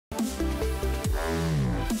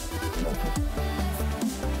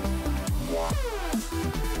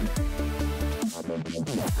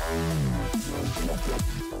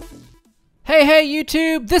Hey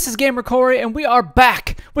YouTube, this is Gamer Corey and we are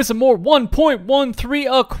back with some more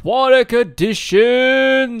 1.13 Aquatic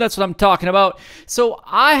Edition. That's what I'm talking about. So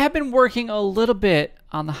I have been working a little bit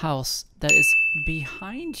on the house that is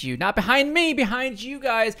behind you. Not behind me, behind you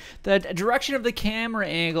guys. The direction of the camera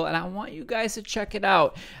angle, and I want you guys to check it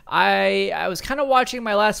out. I was kind of watching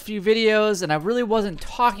my last few videos and I really wasn't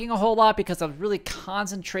talking a whole lot because I was really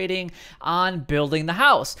concentrating on building the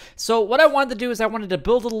house. So what I wanted to do is I wanted to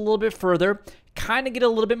build it a little bit further, kind of get a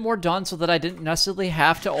little bit more done so that I didn't necessarily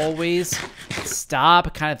have to always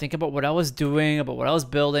stop, kind of think about what I was doing, about what I was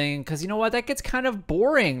building, because you know what, that gets kind of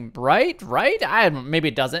boring, right? Maybe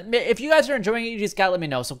it doesn't. If you guys are enjoying it, you just gotta let me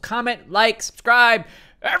know. So comment, like, subscribe,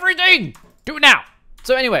 everything. Do it now.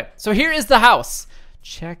 So anyway, so here is the house.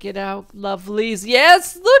 Check it out, lovelies.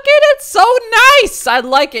 Yes, look at it, so nice. I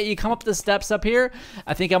like it. You come up the steps up here.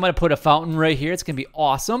 I think I'm gonna put a fountain right here. It's gonna be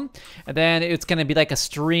awesome. And then it's gonna be like a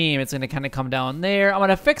stream. It's gonna kind of come down there. I'm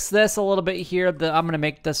gonna fix this a little bit here. I'm gonna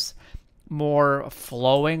make this more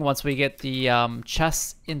flowing once we get the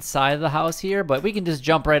chests inside of the house here, but we can just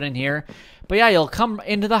jump right in here. But yeah, you'll come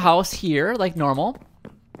into the house here like normal.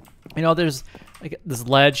 You know, there's like this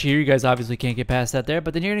ledge here. You guys obviously can't get past that there,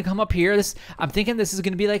 but then you're gonna come up here. I'm thinking this is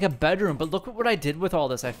gonna be like a bedroom, but look at what I did with all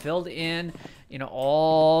this. I filled in, you know,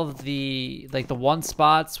 all the the one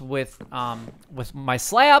spots with my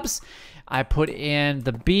slabs. I put in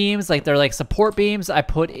the beams, like they're like support beams. I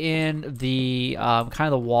put in the kind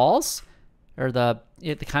of the walls, or the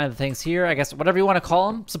kind of things here, I guess, whatever you want to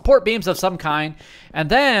call them, support beams of some kind. And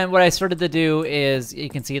then what I started to do is, you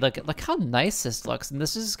can see, look how nice this looks. And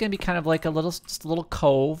this is going to be kind of like just a little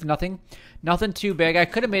cove, nothing too big. I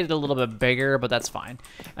could have made it a little bit bigger, but that's fine.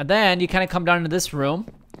 And then you kind of come down into this room,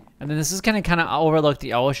 and then this is going to kind of overlook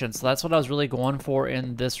the ocean. So that's what I was really going for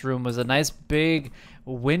in this room, was a nice big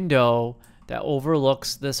window that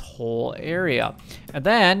overlooks this whole area. And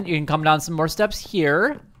then you can come down some more steps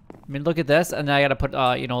here. I mean, look at this, and then I gotta put,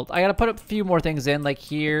 you know, I gotta put a few more things in, like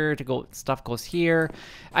here to go. Stuff goes here.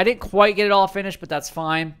 I didn't quite get it all finished, but that's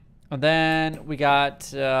fine. And then we got,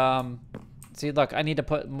 see, look, I need to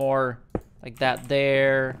put more like that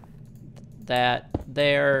there, that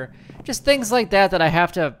there, just things like that that I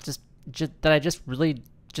have to that I just really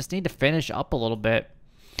need to finish up a little bit.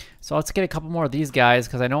 So let's get a couple more of these guys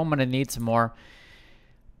because I know I'm gonna need some more.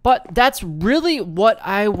 But that's really what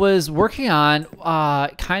I was working on,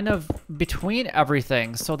 kind of between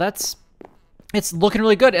everything. So it's looking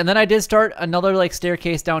really good. And then I did start another like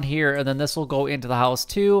staircase down here, and then this will go into the house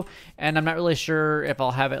too. And I'm not really sure if I'll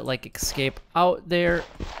have it like escape out there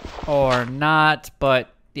or not,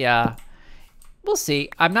 but yeah, we'll see.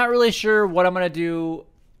 I'm not really sure what I'm gonna do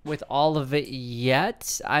with all of it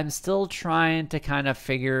yet. I'm still trying to kind of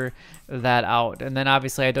figure that out. And then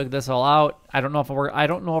obviously I dug this all out. I don't know if we're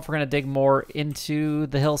gonna dig more into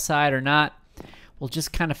the hillside or not. We'll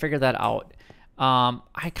just kind of figure that out.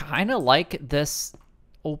 I kind of like this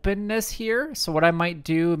openness here. So what I might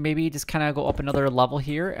do, maybe just kind of go up another level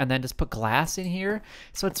here and then just put glass in here.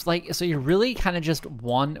 So it's like, so you're really kind of just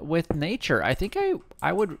one with nature. I think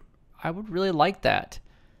I would really like that.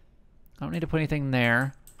 I don't need to put anything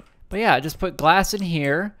there. But yeah, just put glass in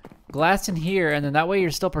here, and then that way you're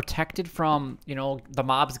still protected from, you know, the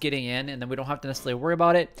mobs getting in, and then we don't have to necessarily worry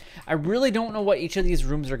about it. I really don't know what each of these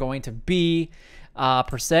rooms are going to be,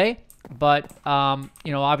 per se, but,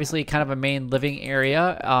 you know, obviously kind of a main living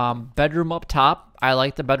area. Bedroom up top. I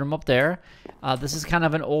like the bedroom up there. This is kind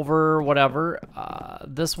of an over whatever.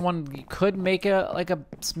 This one, you could make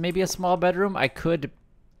maybe a small bedroom. I could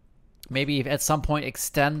maybe at some point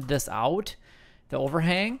extend this out, the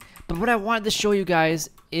overhang. But what I wanted to show you guys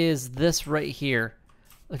is this right here.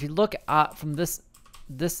 If you look at from this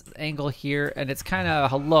angle here, and it's kind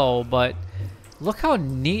of low, but look how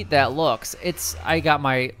neat that looks. I got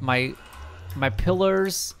my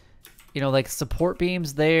pillars, you know, like support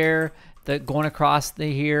beams there that going across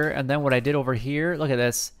here, and then what I did over here. Look at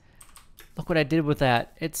this. Look what I did with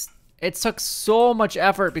that. It took so much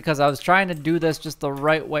effort because I was trying to do this just the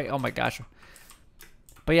right way. Oh my gosh.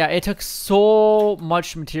 But yeah, it took so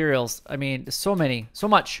much materials. I mean, so much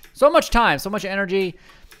time, so much energy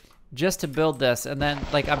just to build this. And then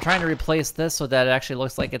like I'm trying to replace this so that it actually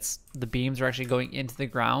looks like the beams are actually going into the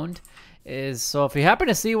ground. So if you happen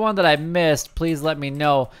to see one that I missed, please let me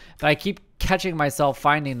know. But I keep catching myself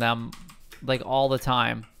finding them like all the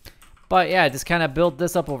time. But yeah, just kind of build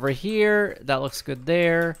this up over here. That looks good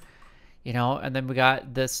there. You know, and then we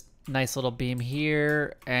got this nice little beam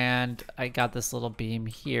here, and I got this little beam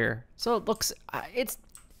here. So it looks,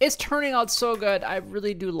 it's turning out so good. I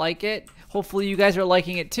really do like it. Hopefully you guys are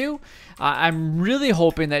liking it too. I'm really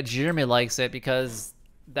hoping that Jeremy likes it, because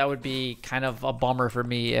that would be kind of a bummer for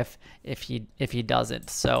me if he doesn't.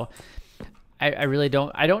 So I really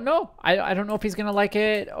don't know. I don't know if he's gonna like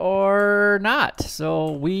it or not.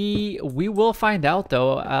 So we will find out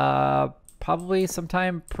though. Probably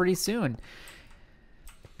sometime pretty soon.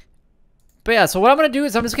 But yeah, so what I'm going to do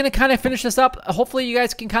is I'm just going to kind of finish this up. Hopefully you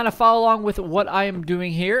guys can kind of follow along with what I am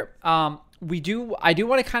doing here. I do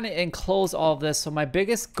want to kind of enclose all of this. So my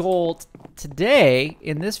biggest goal today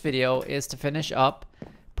in this video is to finish up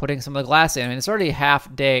putting some of the glass in. I mean, it's already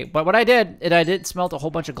half day, but what I did is I did smelt a whole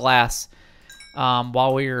bunch of glass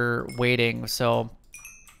while we were waiting. So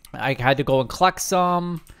I had to go and collect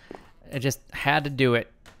some. I just had to do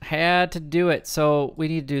it. Had to do it. So we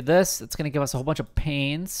need to do this. It's going to give us a whole bunch of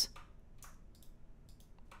panes.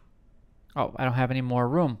 Oh, I don't have any more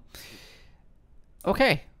room.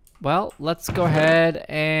 Okay, well, let's go ahead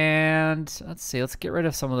and let's see. Let's get rid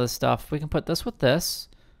of some of this stuff. We can put this with this.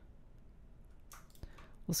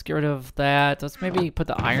 Let's get rid of that. Let's maybe put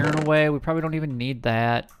the iron away. We probably don't even need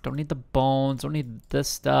that. Don't need the bones. Don't need this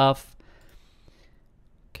stuff.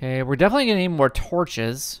 Okay, we're definitely gonna need more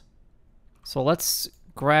torches. So let's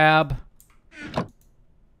grab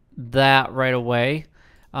that right away.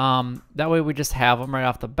 That way we just have them right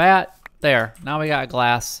off the bat. There, now we got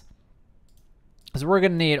glass. So we're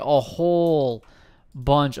gonna need a whole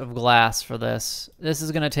bunch of glass for this. This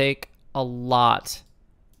is gonna take a lot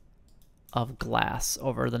of glass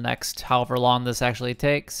over the next however long this actually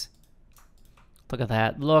takes. Look at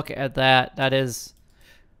that. Look at that. That is,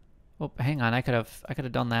 oh, hang on. I could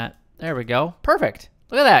have done that. There we go. Perfect.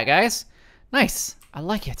 Look at that, guys. Nice. I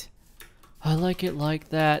like it. I like it like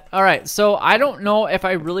that. All right, so I don't know if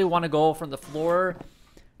I really want to go from the floor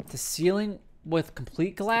to ceiling with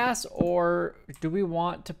complete glass, or do we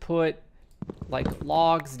want to put like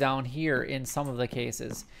logs down here in some of the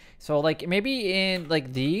cases? So like maybe in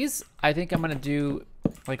like these, I think I'm gonna do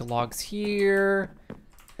like logs here.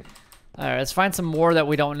 All right, let's find some more that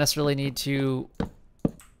we don't necessarily need to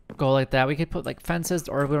go like that. We could put like fences,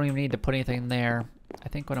 or we don't even need to put anything there. I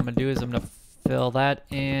think what I'm gonna do is I'm gonna fill that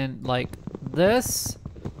in like this.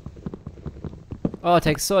 Oh, it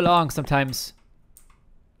takes so long sometimes.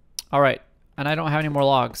 All right, and I don't have any more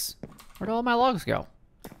logs. Where did all my logs go?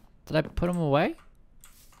 Did I put them away?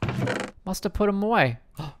 Must have put them away.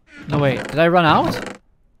 No, wait, did I run out?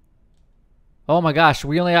 Oh my gosh,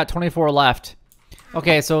 we only got 24 left.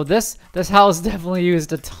 Okay, so this house definitely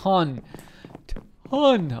used a ton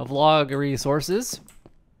of log resources,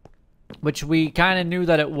 which we kind of knew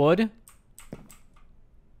that it would.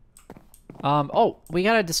 Oh, we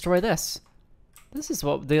gotta destroy this. This is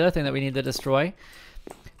what the other thing that we need to destroy.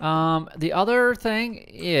 The other thing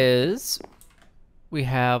is we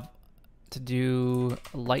have to do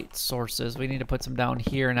light sources. We need to put some down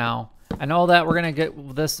here now. I know that we're gonna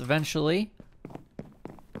get this eventually,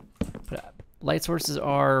 but light sources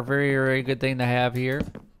are a very, very good thing to have here.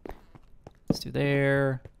 Let's do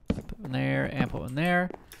there, put one there, and put one there.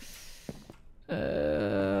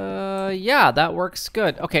 Yeah, that works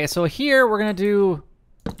good. Okay, so here we're gonna do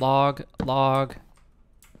log.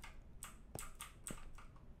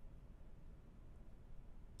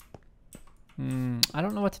 I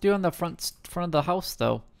don't know what to do on the front of the house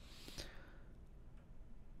though.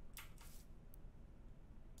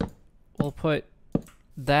 We'll put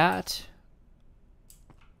that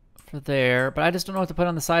for there, but I just don't know what to put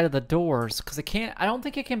on the side of the doors because I don't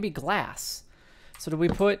think it can be glass. So do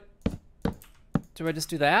I just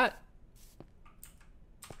do that?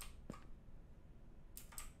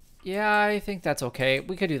 Yeah, I think that's okay.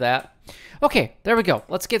 We could do that. Okay, there we go.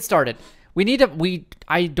 Let's get started.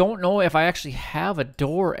 I don't know if I actually have a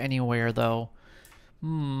door anywhere though.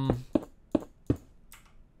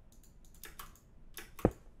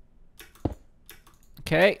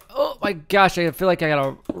 Okay. Oh my gosh, I feel like I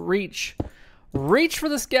gotta reach for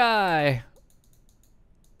this guy.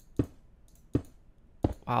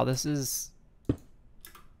 Wow, that's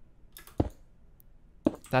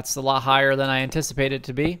a lot higher than I anticipated it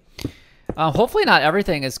to be. Hopefully not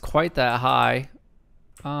everything is quite that high.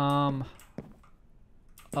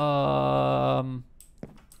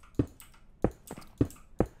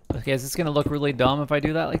 Okay, is this gonna look really dumb if I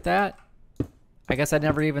do that like that? I guess I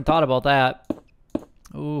never even thought about that.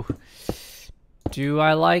 Ooh. Do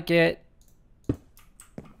I like it?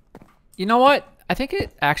 You know what? I think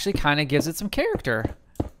it actually kind of gives it some character.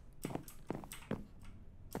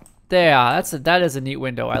 Yeah, that is a neat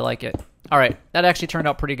window. I like it. All right, that actually turned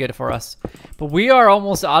out pretty good for us. But we are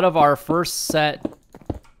almost out of our first set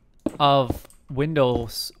of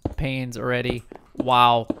windows panes already.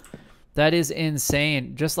 Wow. That is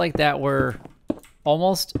insane. Just like that, we're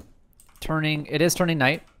almost turning... It is turning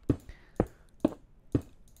night.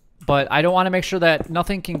 But I don't want to make sure that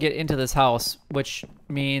nothing can get into this house, which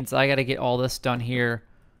means I got to get all this done here.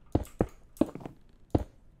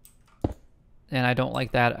 And I don't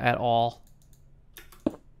like that at all.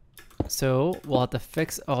 So we'll have to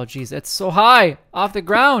fix... Oh, geez. It's so high off the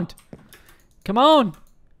ground. Come on.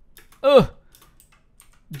 Ugh.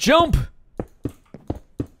 Jump.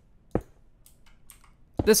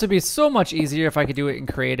 This would be so much easier if I could do it in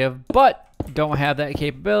creative, but don't have that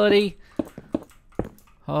capability.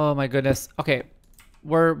 Oh my goodness. Okay.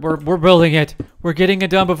 We're building it. We're getting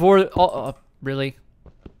it done before... Oh, really?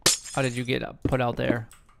 How did you get put out there?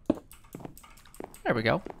 There we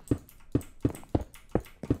go.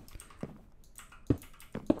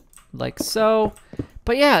 Like so.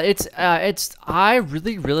 But yeah, it's I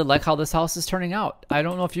really like how this house is turning out. I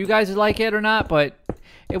don't know if you guys like it or not, but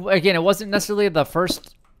again, it wasn't necessarily the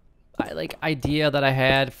first idea that I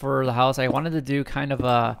had for the house. I wanted to do kind of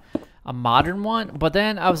a modern one, but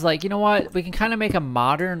then I was like, you know what? We can kind of make a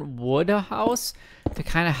modern wood house to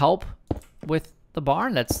kind of help with the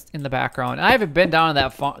barn that's in the background. And I haven't been down in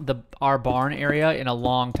that our barn area in a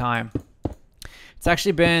long time. It's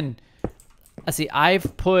actually been, let's see,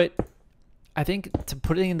 I've put, I think to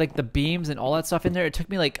putting like the beams and all that stuff in there, it took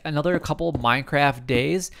me like another couple of Minecraft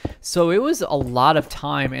days. So it was a lot of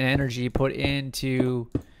time and energy put into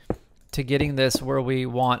getting this where we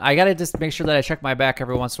want. I gotta just make sure that I check my back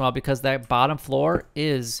every once in a while because that bottom floor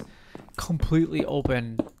is completely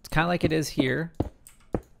open. It's kind of like it is here,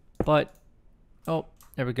 but oh,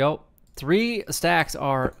 there we go. 3 stacks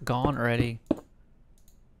are gone already.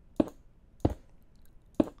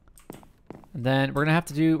 And then we're gonna have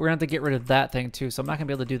to get rid of that thing too. So I'm not gonna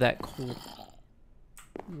be able to do that cool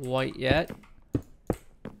white yet.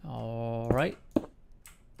 All right.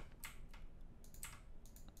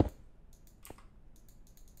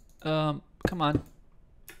 Come on.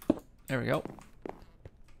 There we go.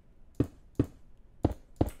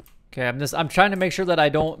 Okay, I'm trying to make sure that I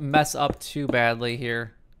don't mess up too badly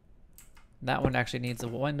here. That one actually needs a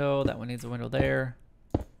window. That one needs a window there.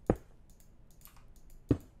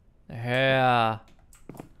 Yeah.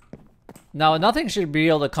 Now nothing should be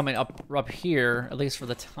able to come in up here, at least for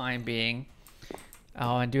the time being.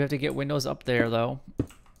 Oh, I do have to get windows up there though.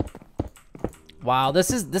 Wow, this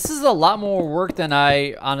is a lot more work than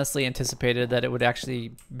I honestly anticipated that it would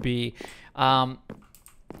actually be.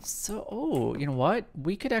 So, oh, you know what?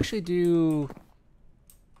 We could actually do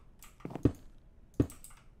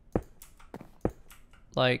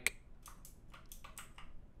like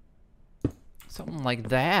something like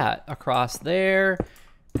that across there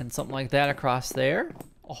and something like that across there.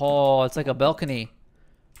 Oh, it's like a balcony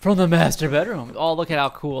from the master bedroom. Oh, look at how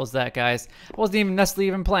cool is that, guys. I wasn't even necessarily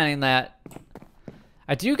even planning that.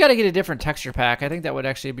 I do got to get a different texture pack. I think that would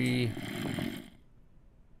actually be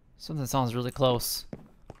something that sounds really close.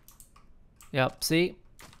 Yep, see?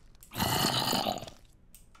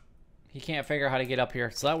 He can't figure out how to get up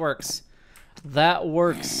here, so that works. That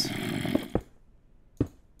works.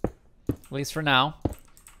 At least for now.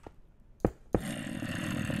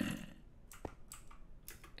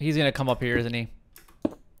 He's going to come up here, isn't he?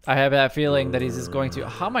 I have that feeling that he's just going to...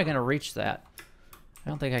 How am I going to reach that? I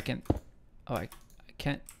don't think I can... Oh, I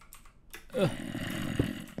can't... Ugh.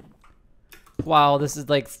 Wow, this is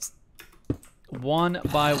like 1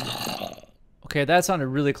 by... Okay, that sounded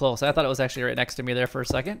really close. I thought it was actually right next to me there for a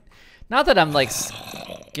second. Not that I'm like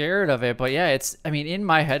scared of it, but yeah, it's... I mean, in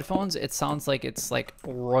my headphones, it sounds like it's like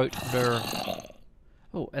right there.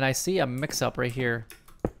 Oh, and I see a mix-up right here.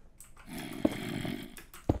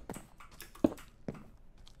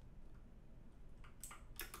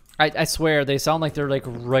 I swear, they sound like they're like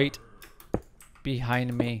right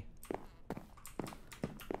behind me.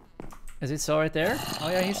 Is it still right there?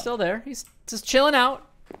 Oh yeah, he's still there. He's just chilling out.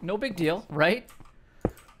 No big deal, right?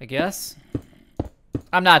 I guess.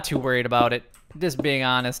 I'm not too worried about it. Just being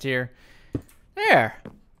honest here. There.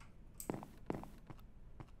 A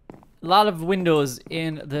lot of windows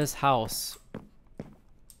in this house.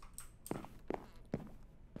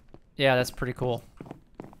 Yeah, that's pretty cool.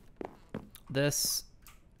 This...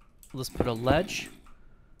 Let's put a ledge.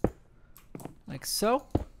 Like so.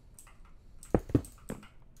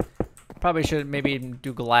 Probably should maybe even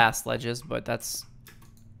do glass ledges, but that's...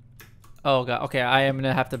 Oh god, okay, I am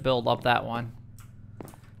gonna have to build up that one.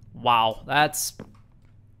 Wow, that's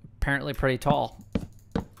apparently pretty tall.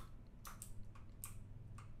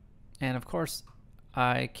 And of course,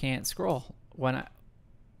 I can't scroll when I...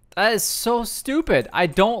 That is so stupid. I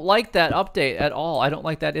don't like that update at all. I don't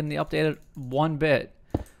like that in the updated one bit.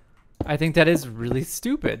 I think that is really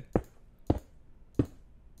stupid.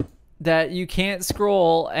 That you can't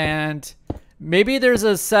scroll, and maybe there's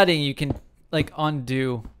a setting you can like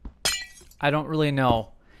undo. I don't really know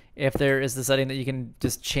if there is the setting that you can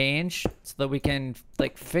just change so that we can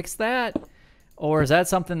like fix that, or is that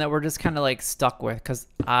something that we're just kind of like stuck with? Because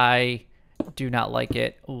I do not like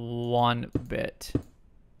it one bit.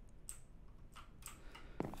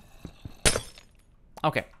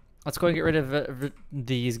 Okay, let's go and get rid of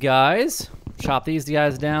these guys. Chop these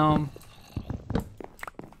guys down.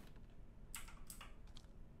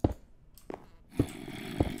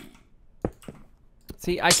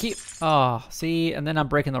 See, I keep, oh, see, and then I'm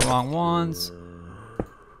breaking the wrong ones.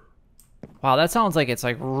 Wow, that sounds like it's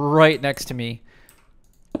like right next to me.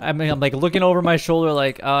 I mean, I'm like looking over my shoulder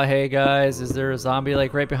like, oh, hey guys, is there a zombie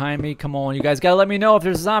like right behind me? Come on, you guys gotta let me know if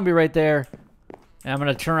there's a zombie right there. And I'm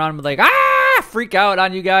gonna turn around and be like, ah, freak out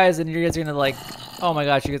on you guys, and you guys are gonna like, oh my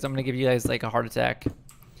gosh, you guys, I'm gonna give you guys like a heart attack. I'm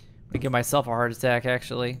gonna give myself a heart attack,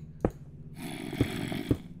 actually.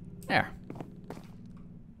 There.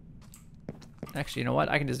 Actually, you know what?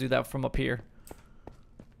 I can just do that from up here.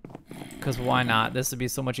 Because why not? This would be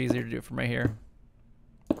so much easier to do from right here.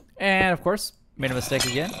 And, of course, made a mistake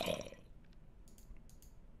again.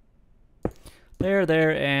 There,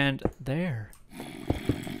 there, and there.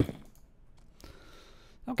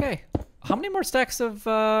 Okay. How many more stacks of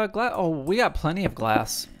glass? Oh, we got plenty of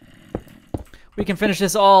glass. We can finish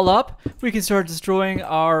this all up. We can start destroying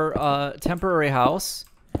our temporary house.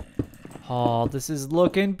 Oh, this is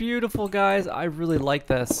looking beautiful, guys. I really like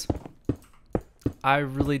this. I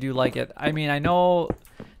really do like it. I mean, I know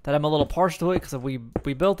that I'm a little partial to it because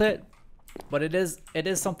we built it, but it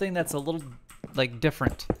is something that's a little like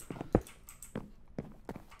different.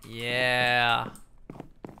 Yeah.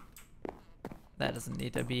 That doesn't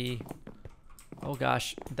need to be. Oh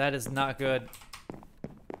gosh, that is not good.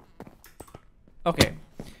 Okay.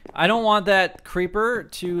 I don't want that creeper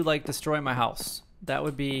to like destroy my house. That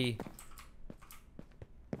would be.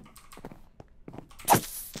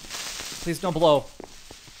 Please don't blow.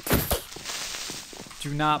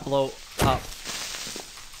 Do not blow up.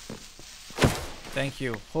 Thank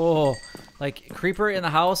you. Oh, like creeper in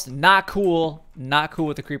the house, not cool. Not cool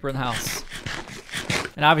with the creeper in the house.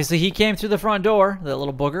 And obviously he came through the front door, that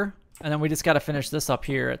little booger. And then we just got to finish this up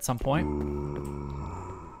here at some point.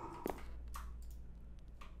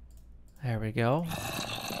 There we go.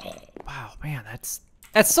 Wow, man, that's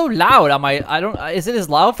so loud on my, is it as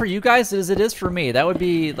loud for you guys as it is for me? That would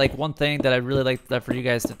be like one thing that I'd really like that for you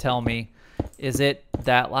guys to tell me. Is it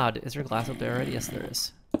that loud? Is there glass up there already? Yes, there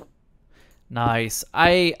is. Nice.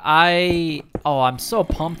 Oh, I'm so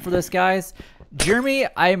pumped for this, guys. Jeremy,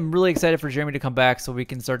 I'm really excited for Jeremy to come back so we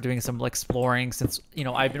can start doing some exploring since, you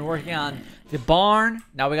know, I've been working on the barn.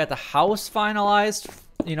 Now we got the house finalized,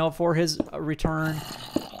 you know, for his return.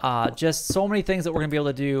 Just so many things that we're gonna be able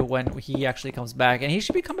to do when he actually comes back, and he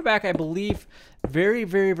should be coming back, I believe, very,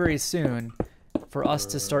 very, very soon for us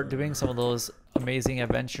to start doing some of those amazing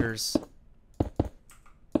adventures.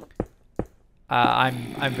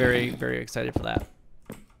 I'm very, very excited for that.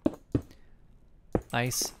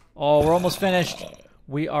 Nice. Oh, we're almost finished.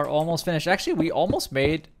 We are almost finished. Actually, we almost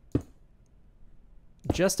made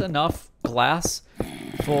just enough glass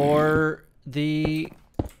for the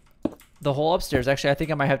whole upstairs. Actually, I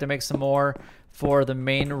think I might have to make some more for the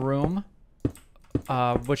main room,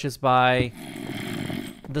 which is by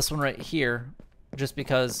this one right here, just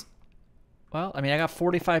because, well, I mean, I got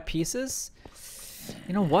 45 pieces.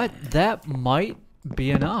 You know what? That might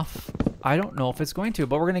be enough. I don't know if it's going to,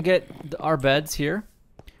 but we're going to get our beds here.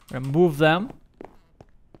 We're going to move them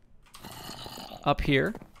up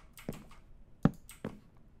here.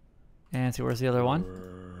 And see, where's the other one?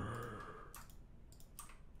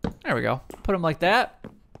 There we go. Put them like that.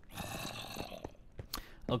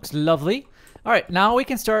 Looks lovely. All right, now we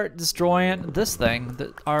can start destroying this thing,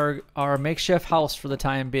 our makeshift house for the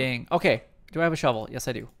time being. Okay, do I have a shovel? Yes,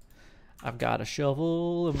 I do. I've got a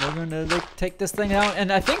shovel, and we're gonna like, take this thing out.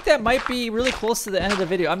 And I think that might be really close to the end of the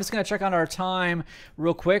video. I'm just gonna check on our time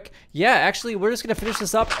real quick. Yeah, actually, we're just gonna finish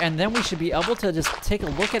this up, and then we should be able to just take a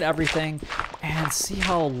look at everything and see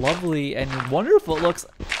how lovely and wonderful it looks.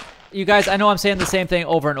 You guys, I know I'm saying the same thing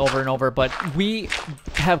over and over and over, but we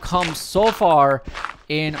have come so far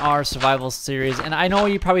in our survival series, and I know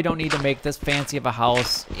you probably don't need to make this fancy of a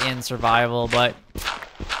house in survival, but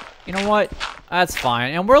you know what? That's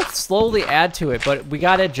fine, and we'll slowly add to it, but we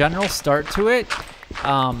got a general start to it.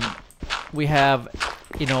 We have,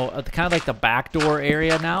 you know, kind of like the backdoor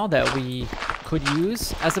area now that we could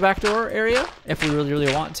use as a backdoor area if we really,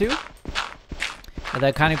 really want to. And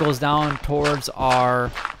that kind of goes down towards our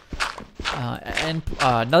And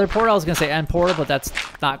another portal. I was gonna say end portal, but that's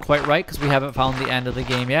not quite right because we haven't found the end of the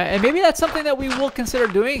game yet. And maybe that's something that we will consider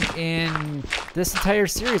doing in this entire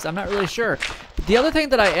series. I'm not really sure. But the other thing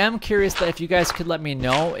that I am curious that if you guys could let me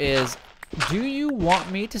know is, do you want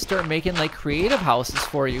me to start making like creative houses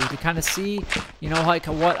for you to kind of see, you know, like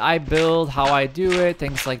what I build, how I do it,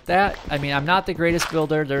 things like that? I mean, I'm not the greatest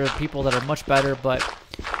builder. There are people that are much better, but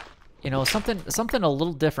you know, something a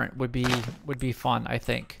little different would be fun, I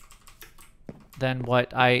think, than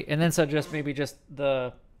what I, and then so just maybe just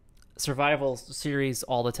the survival series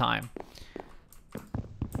all the time.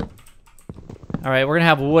 All right, we're gonna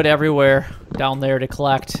have wood everywhere down there to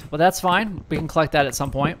collect, but that's fine. We can collect that at some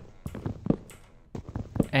point.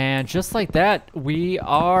 And just like that,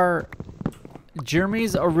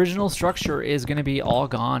 Jeremy's original structure is gonna be all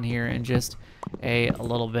gone here in just a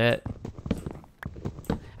little bit.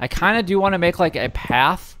 I kind of do want to make like a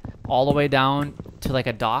path all the way down to like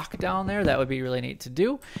a dock down there. That would be really neat to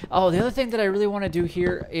do. Oh, the other thing that I really want to do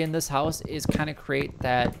here in this house is kind of create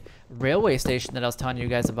that railway station that I was telling you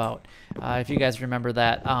guys about. If you guys remember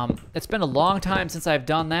that. It's been a long time since I've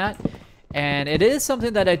done that. And it is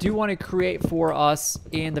something that I do want to create for us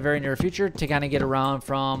in the very near future to kind of get around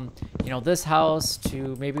from, you know, this house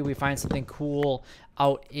to maybe we find something cool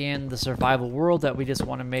out in the survival world that we just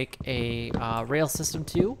want to make a rail system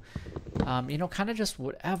to. You know, kind of just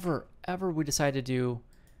whatever we decide to do,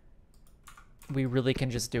 we really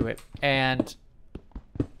can just do it. And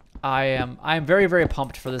I'm very, very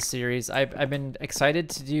pumped for this series. I've been excited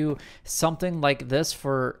to do something like this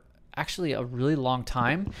for actually a really long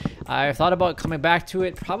time. I've thought about coming back to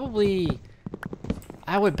it probably,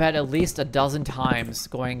 I would bet at least a dozen times,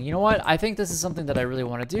 going, you know what, I think this is something that I really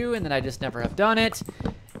want to do, and then I just never have done it.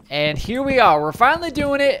 And here we are. We're finally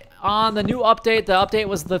doing it on the new update. The update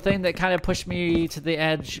was the thing that kind of pushed me to the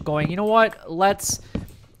edge, going, you know what, let's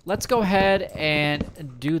go ahead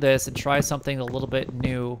and do this and try something a little bit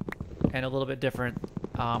new and a little bit different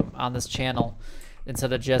on this channel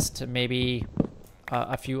instead of just maybe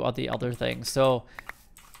a few of the other things. So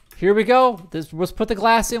here we go. Let's put the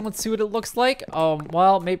glass in. Let's see what it looks like.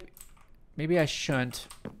 Well, maybe I shouldn't.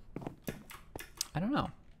 I don't know.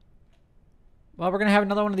 Well, we're gonna have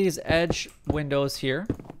another one of these edge windows here.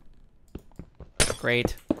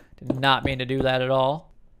 Great. Did not mean to do that at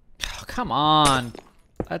all. Oh, come on.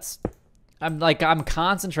 I'm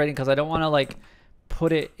concentrating because I don't want to like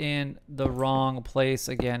put it in the wrong place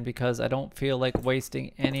again because I don't feel like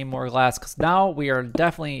wasting any more glass, because now we are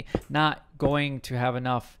definitely not going to have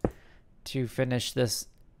enough to finish this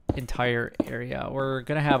entire area. We're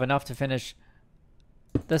gonna have enough to finish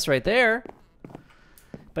this right there,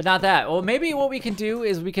 but not that. Well, maybe what we can do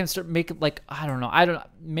is we can start making like, I don't know,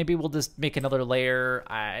 maybe we'll just make another layer.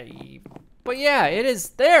 But yeah, it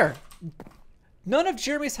is there. None of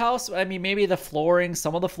Jeremy's house, I mean, maybe the flooring,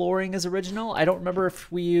 some of the flooring is original. I don't remember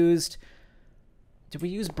if we used, did we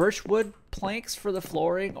use birchwood planks for the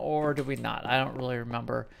flooring or did we not? I don't really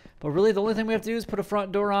remember. But really the only thing we have to do is put a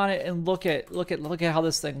front door on it and look at how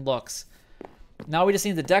this thing looks. Now we just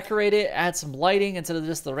need to decorate it, add some lighting instead of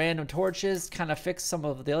just the random torches, kind of fix some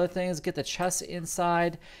of the other things, get the chests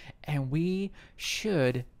inside, and we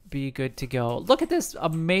should be good to go. Look at this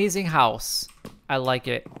amazing house. I like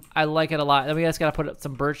it. I like it a lot. Then we just gotta put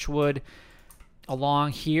some birch wood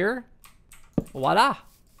along here. Voila.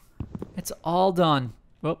 It's all done.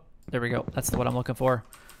 Oh, there we go. That's what I'm looking for.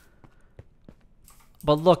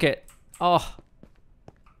 But look at, oh,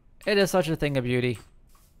 it is such a thing of beauty.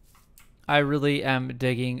 I really am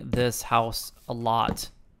digging this house a lot.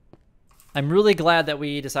 I'm really glad that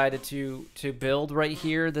we decided to build right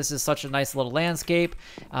here. This is such a nice little landscape.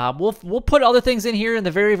 We'll put other things in here in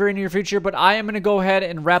the very, very near future, but I am going to go ahead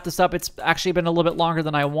and wrap this up. It's actually been a little bit longer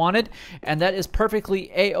than I wanted, and that is perfectly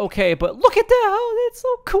a-okay. But look at that. Oh, it's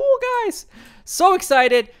so cool, guys. So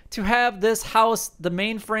excited to have this house. The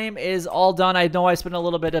main frame is all done. I know I spent a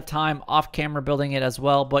little bit of time off camera building it as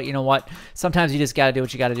well, but you know what? Sometimes you just got to do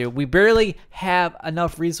what you got to do. We barely have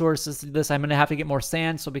enough resources to do this. I'm going to have to get more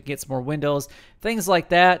sand so we can get some more windows, things like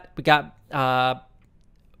that. We got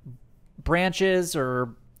branches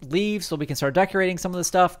or leaves so we can start decorating some of the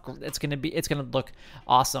stuff. It's gonna look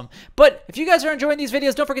awesome. But if you guys are enjoying these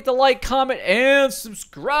videos, don't forget to like, comment, and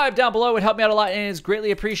subscribe down below. It would help me out a lot and it is greatly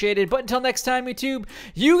appreciated. But until next time, YouTube,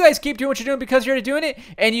 you guys keep doing what you're doing because you're already doing it,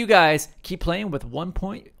 and you guys keep playing with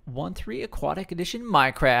 1.13 Aquatic Edition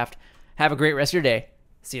Minecraft. Have a great rest of your day.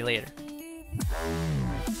 See you later.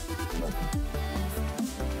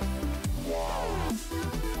 Wow.